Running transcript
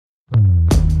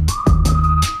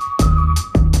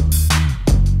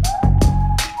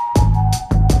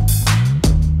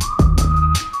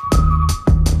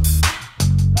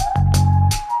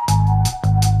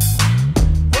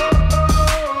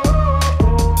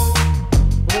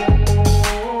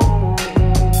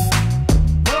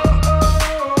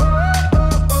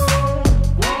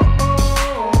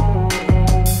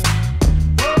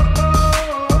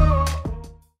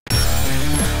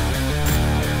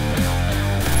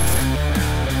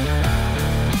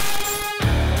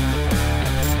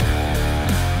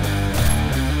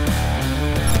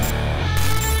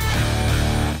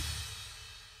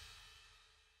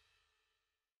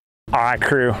right,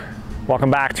 crew,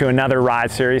 welcome back to another Ride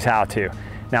Series how-to.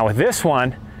 Now with this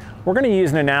one, we're gonna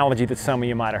use an analogy that some of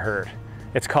you might have heard.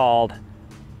 It's called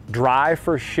drive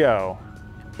for show,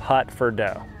 putt for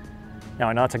dough. Now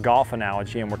I know it's a golf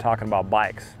analogy and we're talking about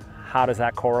bikes. How does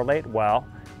that correlate? Well,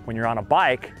 when you're on a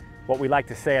bike, what we like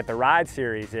to say at the Ride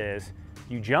Series is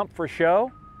you jump for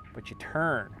show, but you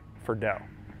turn for dough.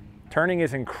 Turning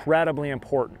is incredibly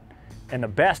important. And the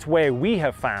best way we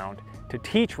have found to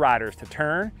teach riders to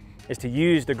turn is to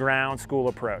use the ground school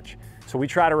approach. So we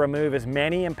try to remove as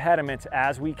many impediments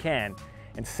as we can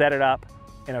and set it up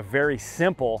in a very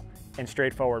simple and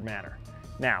straightforward manner.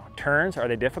 Now, turns, are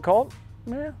they difficult?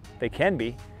 Yeah, they can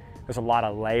be. There's a lot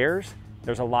of layers,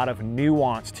 there's a lot of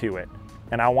nuance to it.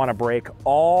 And I want to break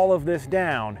all of this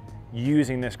down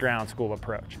using this ground school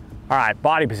approach. All right,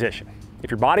 body position.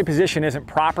 If your body position isn't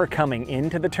proper coming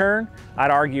into the turn,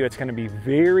 I'd argue it's going to be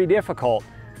very difficult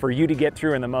for you to get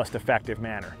through in the most effective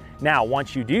manner. Now,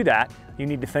 once you do that, you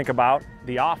need to think about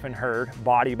the often heard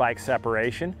body-bike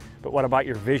separation, but what about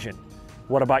your vision?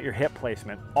 What about your hip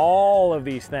placement? All of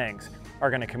these things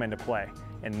are going to come into play.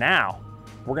 And now,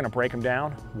 we're going to break them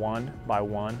down one by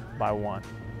one by one.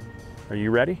 Are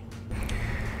you ready?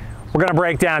 We're going to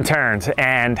break down turns,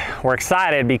 and we're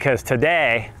excited because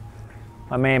today,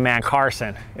 my main man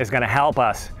Carson is going to help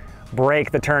us break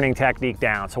the turning technique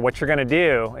down. So what you're going to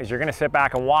do is you're going to sit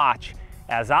back and watch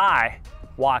as I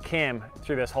walk him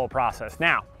through this whole process.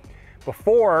 Now,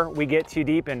 before we get too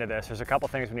deep into this, there's a couple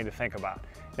things we need to think about.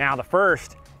 Now, the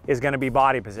first is going to be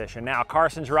body position. Now,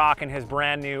 Carson's rocking his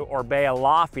brand new Orbea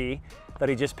Laffy that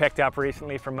he just picked up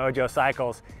recently from Mojo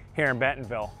Cycles here in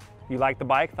Bentonville. You like the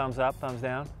bike? Thumbs up, thumbs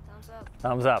down? Thumbs up.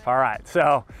 Thumbs up. All right.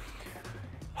 So,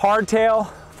 hardtail,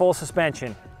 full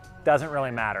suspension, doesn't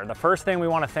really matter. The first thing we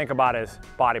want to think about is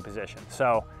body position.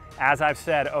 So, as I've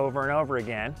said over and over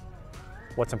again,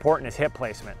 what's important is hip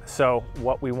placement. So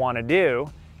what we want to do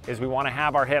is we want to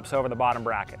have our hips over the bottom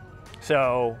bracket.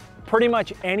 So pretty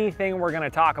much anything we're going to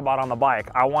talk about on the bike,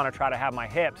 I want to try to have my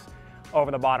hips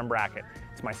over the bottom bracket.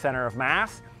 It's my center of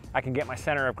mass. I can get my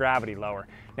center of gravity lower.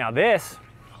 Now this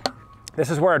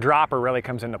is where a dropper really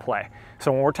comes into play.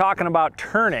 So when we're talking about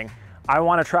turning, I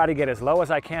want to try to get as low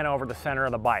as I can over the center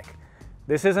of the bike.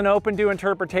 This isn't open to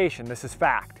interpretation. This is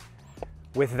fact.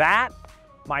 With that,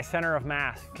 my center of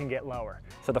mass can get lower.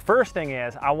 So the first thing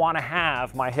is I want to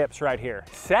have my hips right here.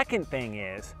 Second thing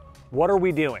is, what are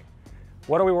we doing?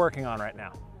 What are we working on right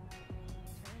now?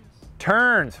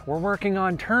 Turns. We're working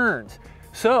on turns.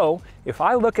 So if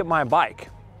I look at my bike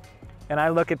and I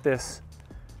look at this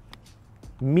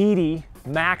meaty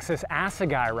Maxxis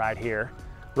Assegai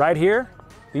right here,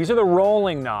 these are the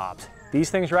rolling knobs.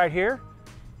 These things right here,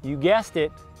 you guessed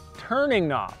it, turning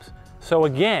knobs. So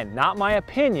again, not my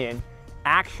opinion,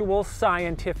 actual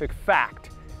scientific fact.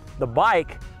 The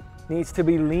bike needs to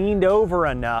be leaned over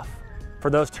enough for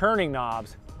those turning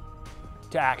knobs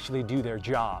to actually do their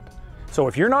job. So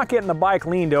if you're not getting the bike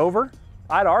leaned over,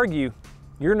 I'd argue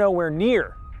you're nowhere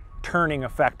near turning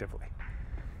effectively.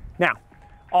 Now,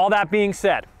 all that being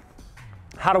said,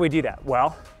 how do we do that?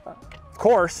 Well, of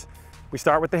course, we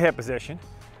start with the hip position,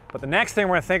 but the next thing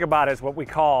we're gonna think about is what we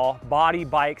call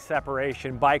body-bike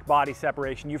separation, bike-body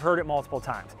separation. You've heard it multiple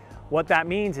times. What that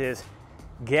means is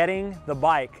getting the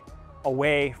bike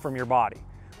away from your body.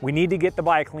 We need to get the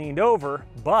bike leaned over,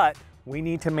 but we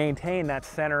need to maintain that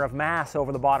center of mass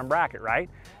over the bottom bracket, right?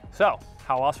 So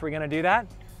how else are we gonna do that?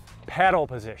 Pedal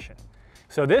position.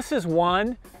 So this is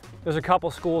one, there's a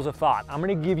couple schools of thought. I'm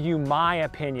gonna give you my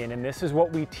opinion, and this is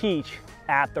what we teach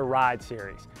at the Ride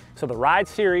Series. So the Ride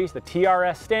Series, the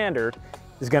TRS standard,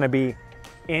 is gonna be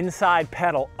inside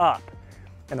pedal up.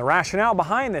 And the rationale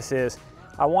behind this is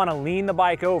I want to lean the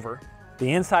bike over,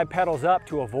 the inside pedal's up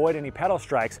to avoid any pedal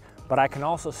strikes, but I can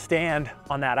also stand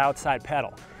on that outside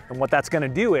pedal. And what that's going to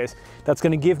do is, that's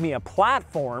going to give me a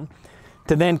platform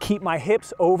to then keep my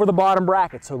hips over the bottom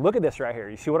bracket. So look at this right here.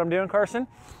 You see what I'm doing, Carson?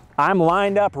 I'm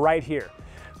lined up right here.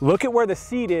 Look at where the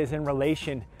seat is in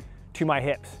relation to my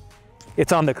hips.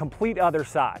 It's on the complete other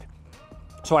side.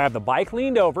 So I have the bike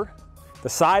leaned over, the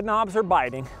side knobs are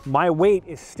biting, my weight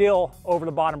is still over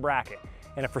the bottom bracket.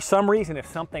 And if for some reason, if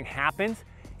something happens,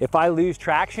 if I lose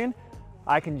traction,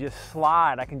 I can just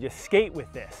slide, I can just skate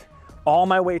with this. All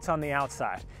my weight's on the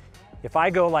outside. If I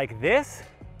go like this,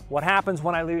 what happens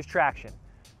when I lose traction?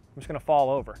 I'm just gonna fall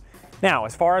over. Now,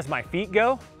 as far as my feet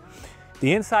go,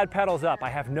 the inside pedal's up, I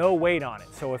have no weight on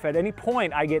it. So if at any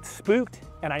point I get spooked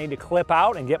and I need to clip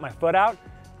out and get my foot out,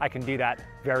 I can do that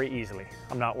very easily.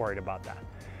 I'm not worried about that.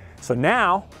 So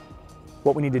now,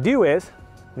 what we need to do is,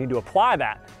 we need to apply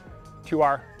that to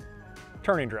our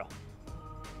turning drill.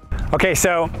 Okay,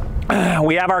 so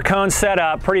we have our cones set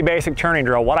up, pretty basic turning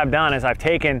drill. What I've done is I've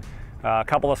taken a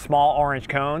couple of small orange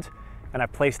cones and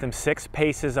I've placed them 6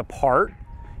 paces apart.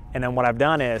 And then what I've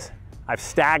done is I've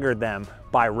staggered them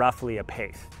by roughly a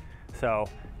pace. So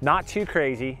not too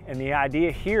crazy. And the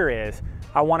idea here is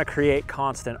I want to create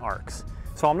constant arcs.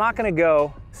 So I'm not going to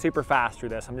go super fast through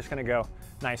this. I'm just going to go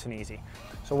nice and easy.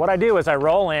 So what I do is I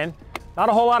roll in, not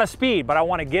a whole lot of speed, but I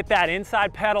want to get that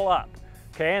inside pedal up.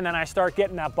 Okay, and then I start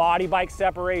getting that body bike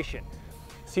separation.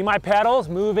 See my pedals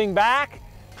moving back,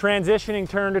 transitioning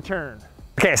turn to turn.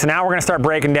 Okay, so now we're gonna start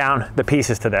breaking down the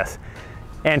pieces to this.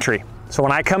 Entry. So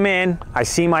when I come in, I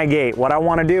see my gate. What I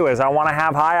wanna do is I wanna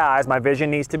have high eyes. My vision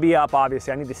needs to be up,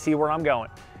 obviously. I need to see where I'm going.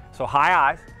 So high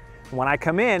eyes. When I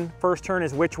come in, first turn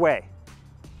is which way?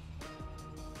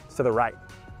 It's to the right.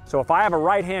 So if I have a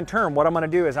right-hand turn, what I'm gonna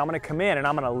do is I'm gonna come in and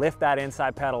I'm gonna lift that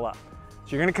inside pedal up.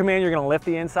 So you're gonna come in, you're gonna lift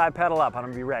the inside pedal up. I'm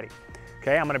gonna be ready.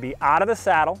 Okay, I'm gonna be out of the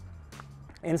saddle,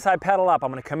 inside pedal up.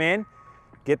 I'm gonna come in,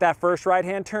 get that first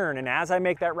right-hand turn, and as I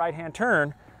make that right-hand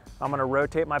turn, I'm gonna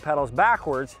rotate my pedals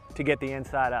backwards to get the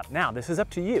inside up. Now, this is up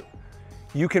to you.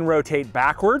 You can rotate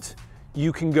backwards,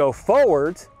 you can go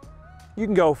forwards, you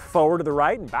can go forward to the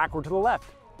right and backward to the left.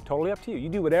 Totally up to you. You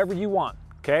do whatever you want,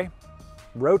 okay?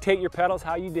 Rotate your pedals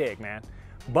how you dig, man.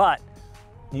 But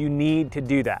you need to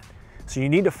do that. So you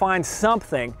need to find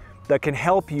something that can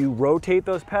help you rotate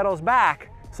those pedals back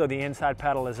so the inside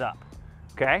pedal is up,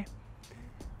 okay?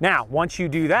 Now, once you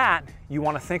do that, you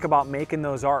want to think about making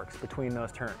those arcs between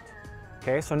those turns,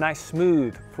 okay? So nice,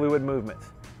 smooth, fluid movements,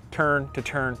 turn to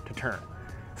turn to turn.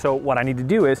 So what I need to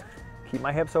do is keep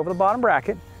my hips over the bottom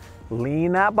bracket,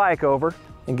 lean that bike over,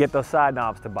 and get those side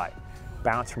knobs to bite.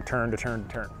 Bounce from turn to turn to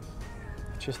turn.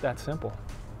 It's just that simple.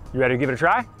 You ready to give it a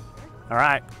try? All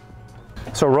right.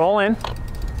 So roll in,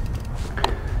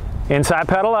 inside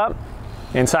pedal up,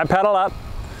 inside pedal up.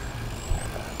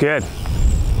 Good.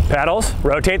 Pedals,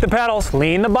 rotate the pedals,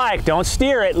 lean the bike, don't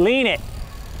steer it, lean it.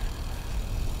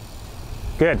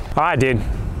 Good. All right, dude.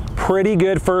 Pretty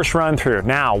good first run through.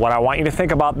 Now, what I want you to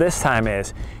think about this time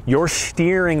is you're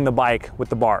steering the bike with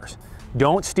the bars.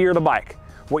 Don't steer the bike.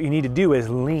 What you need to do is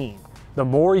lean. The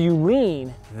more you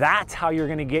lean, that's how you're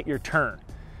gonna get your turn.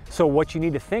 So what you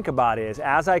need to think about is,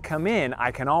 as I come in, I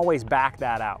can always back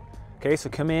that out. Okay, so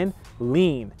come in,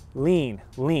 lean, lean,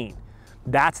 lean.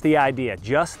 That's the idea.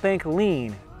 Just think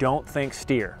lean, don't think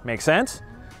steer. Make sense?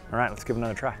 All right, let's give it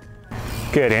another try.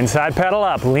 Good, inside pedal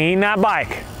up, lean that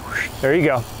bike. There you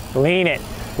go. Lean it,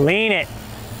 lean it,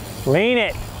 lean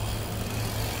it.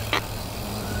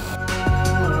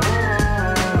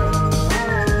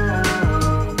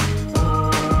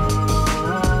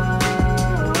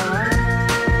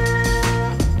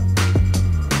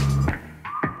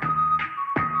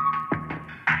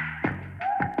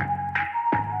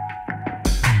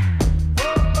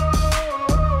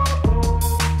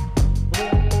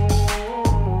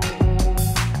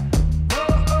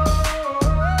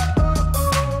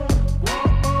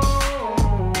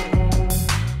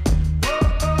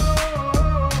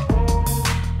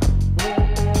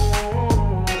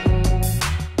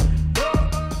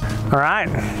 All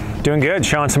right, doing good,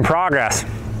 showing some progress.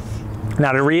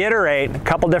 Now to reiterate, a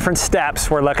couple different steps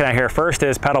we're looking at here. First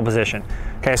is pedal position.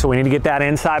 Okay, so we need to get that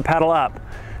inside pedal up.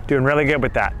 Doing really good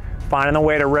with that. Finding the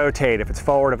way to rotate, if it's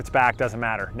forward, if it's back, doesn't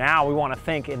matter. Now we want to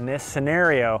think in this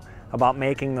scenario about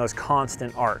making those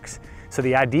constant arcs. So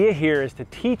the idea here is to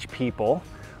teach people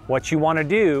what you want to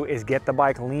do is get the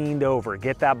bike leaned over,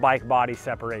 get that bike body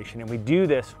separation. And we do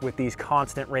this with these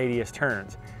constant radius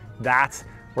turns. That's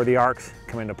where the arcs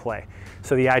come into play.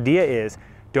 So the idea is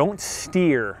don't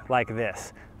steer like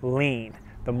this, lean.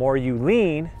 The more you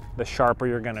lean, the sharper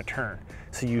you're gonna turn.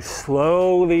 So you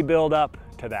slowly build up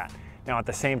to that. Now at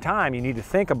the same time, you need to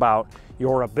think about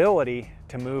your ability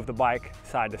to move the bike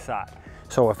side to side.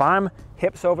 So if I'm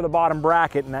hips over the bottom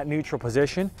bracket in that neutral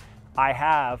position, I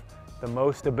have the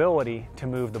most ability to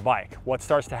move the bike. What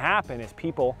starts to happen is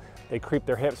people, they creep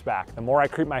their hips back. The more I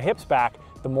creep my hips back,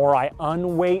 the more I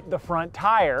unweight the front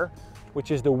tire, which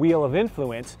is the wheel of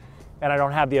influence, and I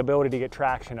don't have the ability to get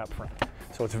traction up front.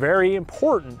 So it's very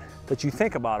important that you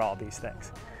think about all these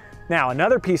things. Now,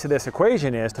 another piece of this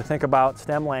equation is to think about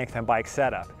stem length and bike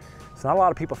setup. So not a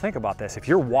lot of people think about this. If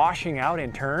you're washing out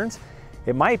in turns,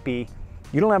 it might be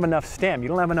you don't have enough stem, you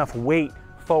don't have enough weight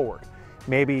forward.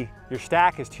 Maybe your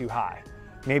stack is too high.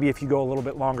 Maybe if you go a little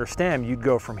bit longer stem, you'd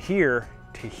go from here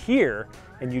to here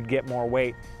and you'd get more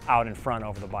weight out in front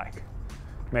over the bike.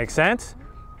 Make sense?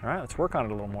 All right, let's work on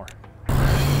it a little more.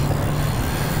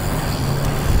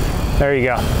 There you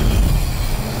go.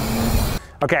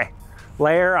 Okay,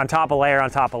 layer on top of layer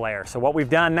on top of layer. So what we've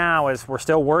done now is we're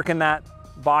still working that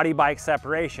body bike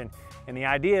separation. And the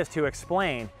idea is to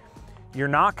explain, you're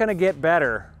not gonna get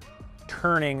better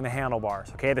turning the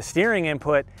handlebars, okay? The steering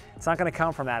input, it's not gonna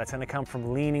come from that, it's gonna come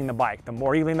from leaning the bike. The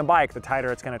more you lean the bike, the tighter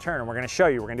it's gonna turn, and we're gonna show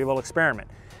you, we're gonna do a little experiment.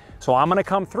 So I'm gonna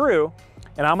come through,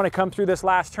 and I'm gonna come through this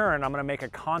last turn, I'm gonna make a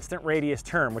constant radius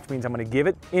turn, which means I'm gonna give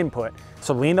it input,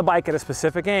 so lean the bike at a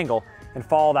specific angle, and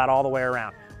follow that all the way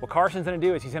around. What Carson's gonna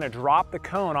do is he's gonna drop the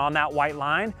cone on that white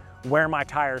line where my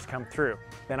tires come through.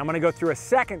 Then I'm gonna go through a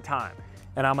second time,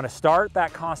 and I'm gonna start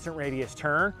that constant radius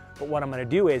turn, but what I'm gonna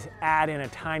do is add in a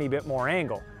tiny bit more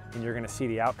angle, and you're gonna see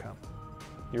the outcome.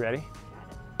 You ready?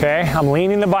 Okay, I'm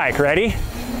leaning the bike, ready?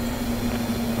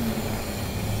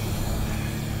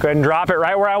 Go ahead and drop it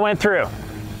right where I went through.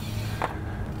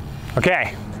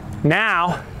 Okay,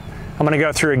 now I'm gonna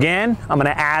go through again, I'm gonna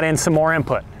add in some more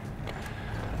input.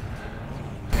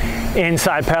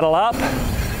 Inside pedal up,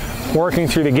 working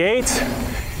through the gates,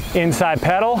 inside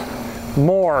pedal,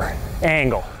 more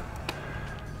angle.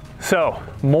 So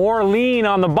more lean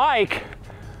on the bike,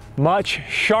 much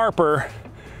sharper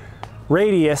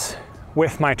radius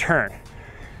with my turn.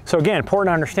 So again, important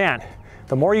to understand,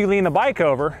 the more you lean the bike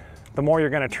over, the more you're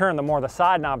gonna turn, the more the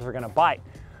side knobs are gonna bite.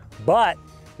 But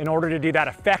in order to do that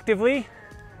effectively,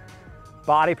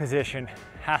 body position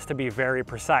has to be very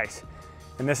precise.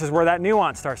 And this is where that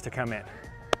nuance starts to come in.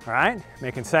 All right,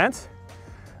 making sense?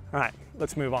 All right,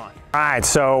 let's move on. All right,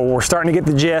 so we're starting to get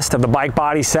the gist of the bike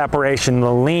body separation,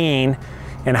 the lean,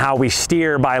 and how we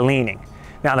steer by leaning.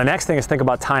 Now the next thing is think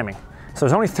about timing. So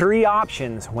there's only 3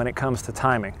 options when it comes to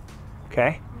timing,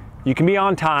 okay? You can be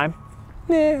on time.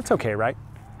 It's okay, right?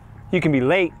 You can be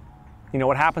late. You know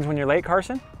what happens when you're late,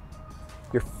 Carson?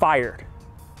 You're fired.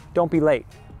 Don't be late.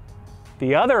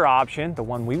 The other option, the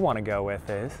one we want to go with,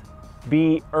 is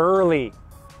be early.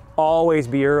 Always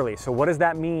be early. So what does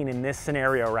that mean in this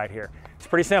scenario right here? It's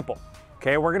pretty simple,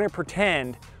 okay? We're gonna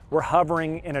pretend we're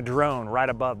hovering in a drone right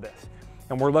above this,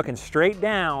 and we're looking straight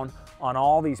down on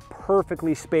all these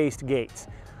perfectly spaced gates.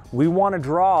 We wanna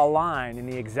draw a line in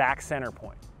the exact center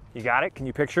point. You got it? Can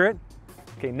you picture it?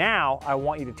 Okay, now I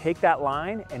want you to take that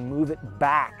line and move it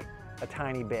back a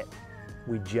tiny bit.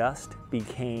 We just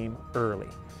became early.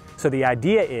 So the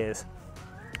idea is,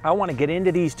 I wanna get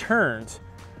into these turns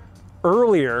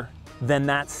earlier than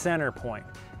that center point,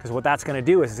 because what that's gonna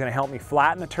do is it's gonna help me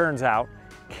flatten the turns out,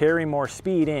 carry more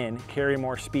speed in, carry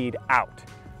more speed out.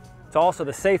 It's also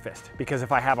the safest, because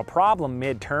if I have a problem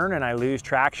mid-turn and I lose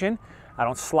traction, I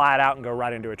don't slide out and go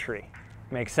right into a tree.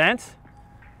 Make sense?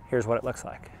 Here's what it looks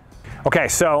like. Okay,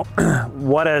 so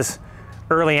what does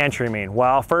early entry mean?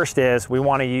 Well, first is we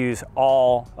wanna use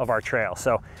all of our trails.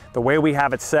 So the way we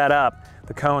have it set up,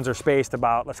 the cones are spaced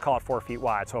about, let's call it 4 feet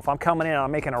wide. So if I'm coming in and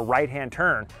I'm making a right-hand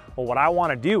turn, well, what I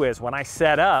wanna do is when I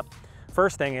set up,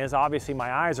 first thing is obviously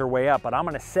my eyes are way up, but I'm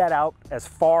gonna set out as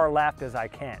far left as I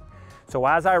can. So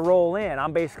as I roll in,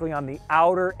 I'm basically on the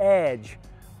outer edge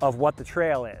of what the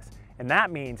trail is. And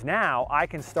that means now I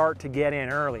can start to get in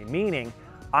early, meaning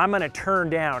I'm gonna turn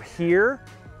down here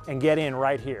and get in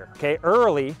right here, okay?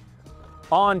 Early,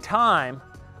 on time,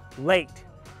 late.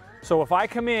 So if I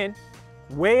come in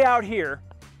way out here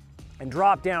and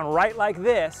drop down right like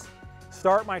this,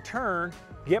 start my turn,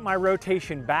 get my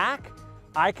rotation back,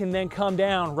 I can then come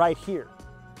down right here.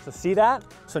 So see that?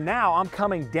 So now I'm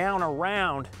coming down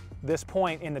around this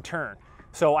point in the turn.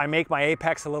 So I make my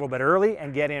apex a little bit early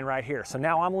and get in right here. So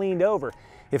now I'm leaned over.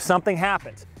 If something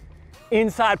happens,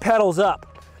 inside pedals up.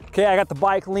 Okay, I got the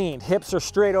bike leaned, hips are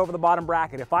straight over the bottom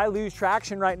bracket. If I lose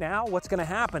traction right now, what's gonna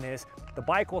happen is the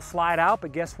bike will slide out,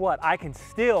 but guess what? I can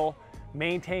still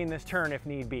maintain this turn if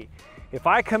need be. If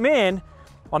I come in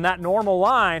on that normal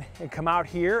line and come out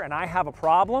here and I have a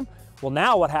problem, well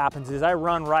now what happens is I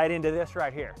run right into this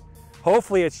right here.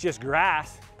 Hopefully it's just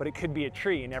grass, but it could be a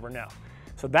tree, you never know.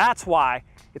 So that's why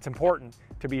it's important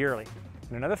to be early.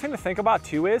 And another thing to think about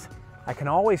too is I can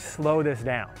always slow this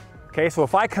down. Okay, so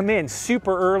if I come in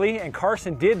super early, and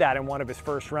Carson did that in one of his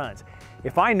first runs,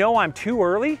 if I know I'm too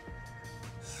early,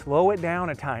 slow it down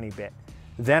a tiny bit.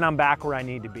 Then I'm back where I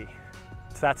need to be.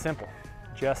 It's that simple.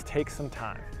 Just take some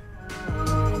time.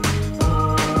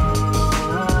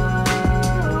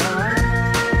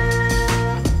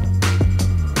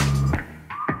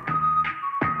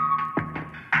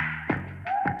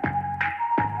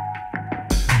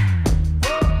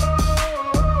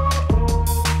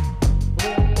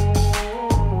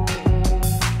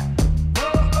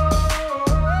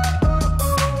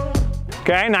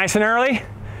 Okay, nice and early.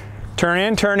 Turn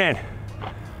in, turn in.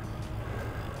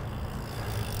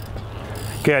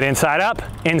 Good, inside up,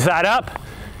 inside up,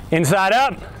 inside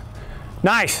up.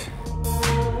 Nice.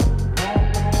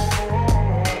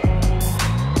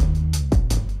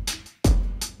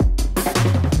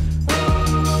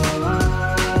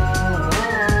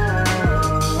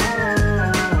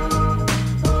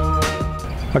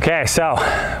 Okay, so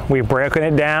we've broken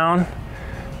it down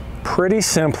pretty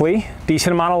simply.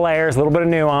 Decent amount of layers, a little bit of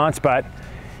nuance, but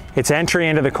it's entry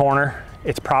into the corner,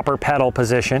 it's proper pedal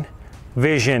position,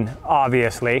 vision,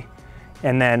 obviously,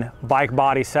 and then bike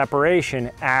body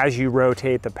separation as you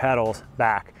rotate the pedals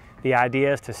back. The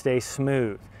idea is to stay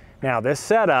smooth. Now this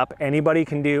setup, anybody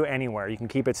can do anywhere. You can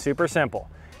keep it super simple.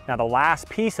 Now the last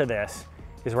piece of this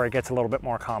is where it gets a little bit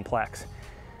more complex.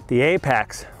 The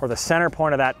apex, or the center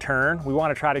point of that turn, we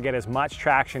want to try to get as much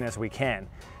traction as we can.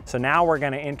 So now we're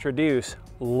going to introduce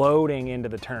loading into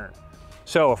the turn.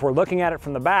 So if we're looking at it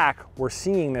from the back, we're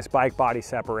seeing this bike body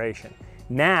separation.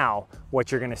 Now,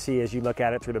 what you're going to see as you look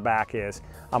at it through the back is,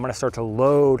 I'm going to start to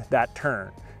load that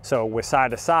turn. So with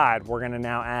side to side, we're going to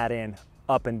now add in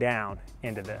up and down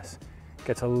into this.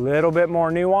 Gets a little bit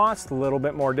more nuanced, a little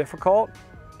bit more difficult,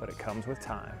 but it comes with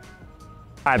time.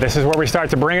 All right, this is where we start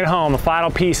to bring it home. The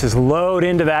final piece is load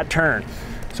into that turn.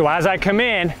 So as I come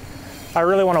in, I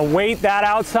really want to weight that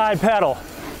outside pedal,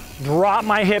 drop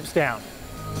my hips down.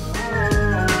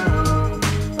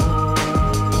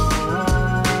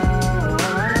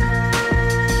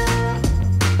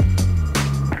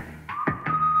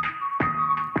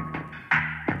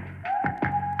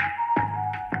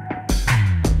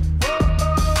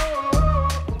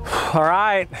 All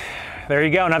right, there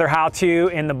you go, another how-to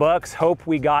in the books. Hope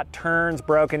we got turns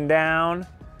broken down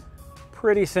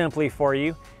pretty simply for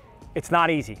you. It's not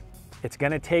easy. It's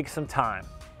gonna take some time.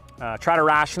 Try to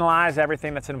rationalize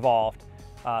everything that's involved.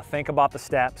 Think about the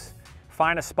steps.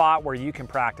 Find a spot where you can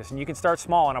practice, and you can start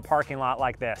small in a parking lot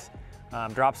like this.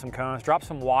 Drop some cones, drop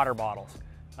some water bottles.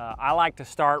 I like to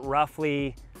start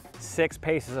roughly 6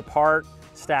 paces apart,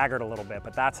 staggered a little bit,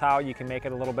 but that's how you can make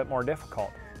it a little bit more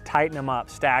difficult. Tighten them up,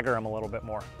 stagger them a little bit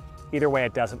more. Either way,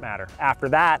 it doesn't matter. After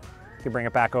that, you bring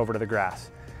it back over to the grass.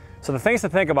 So the things to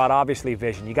think about, obviously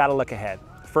vision. You gotta look ahead.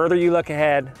 The further you look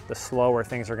ahead, the slower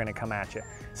things are gonna come at you.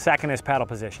 Second is pedal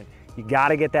position. You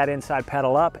gotta get that inside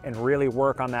pedal up and really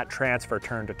work on that transfer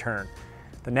turn to turn.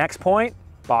 The next point,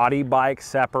 body bike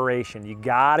separation. You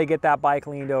gotta get that bike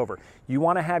leaned over. You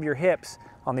wanna have your hips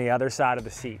on the other side of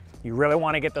the seat. You really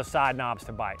wanna get those side knobs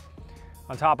to bite.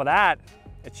 On top of that,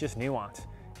 it's just nuance.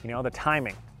 You know, the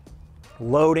timing,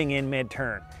 loading in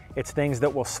mid-turn. It's things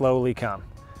that will slowly come.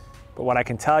 But what I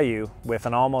can tell you with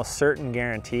an almost certain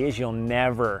guarantee is you'll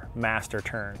never master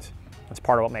turns. That's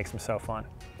part of what makes them so fun.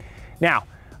 Now,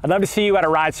 I'd love to see you at a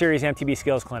Ride Series MTB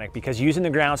Skills Clinic, because using the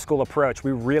ground school approach,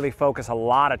 we really focus a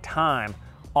lot of time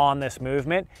on this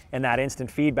movement, and that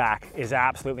instant feedback is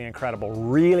absolutely incredible.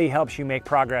 Really helps you make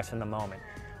progress in the moment.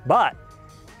 But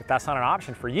if that's not an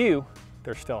option for you,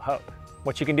 there's still hope.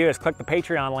 What you can do is click the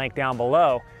Patreon link down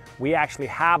below. We actually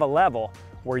have a level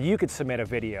where you could submit a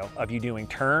video of you doing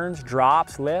turns,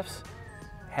 drops, lifts,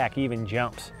 heck, even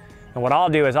jumps. And what I'll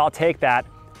do is I'll take that,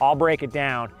 I'll break it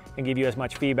down and give you as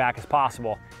much feedback as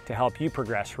possible to help you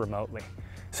progress remotely.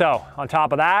 So on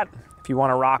top of that, if you want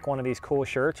to rock one of these cool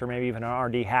shirts or maybe even an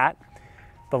RD hat,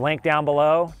 the link down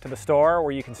below to the store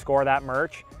where you can score that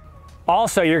merch.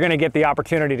 Also, you're going to get the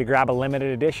opportunity to grab a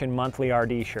limited edition monthly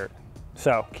RD shirt.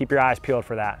 So keep your eyes peeled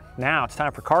for that. Now it's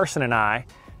time for Carson and I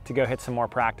to go hit some more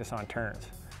practice on turns.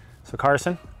 So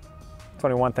Carson, there's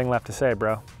only one thing left to say,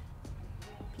 bro.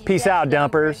 Peace out,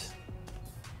 dumpers.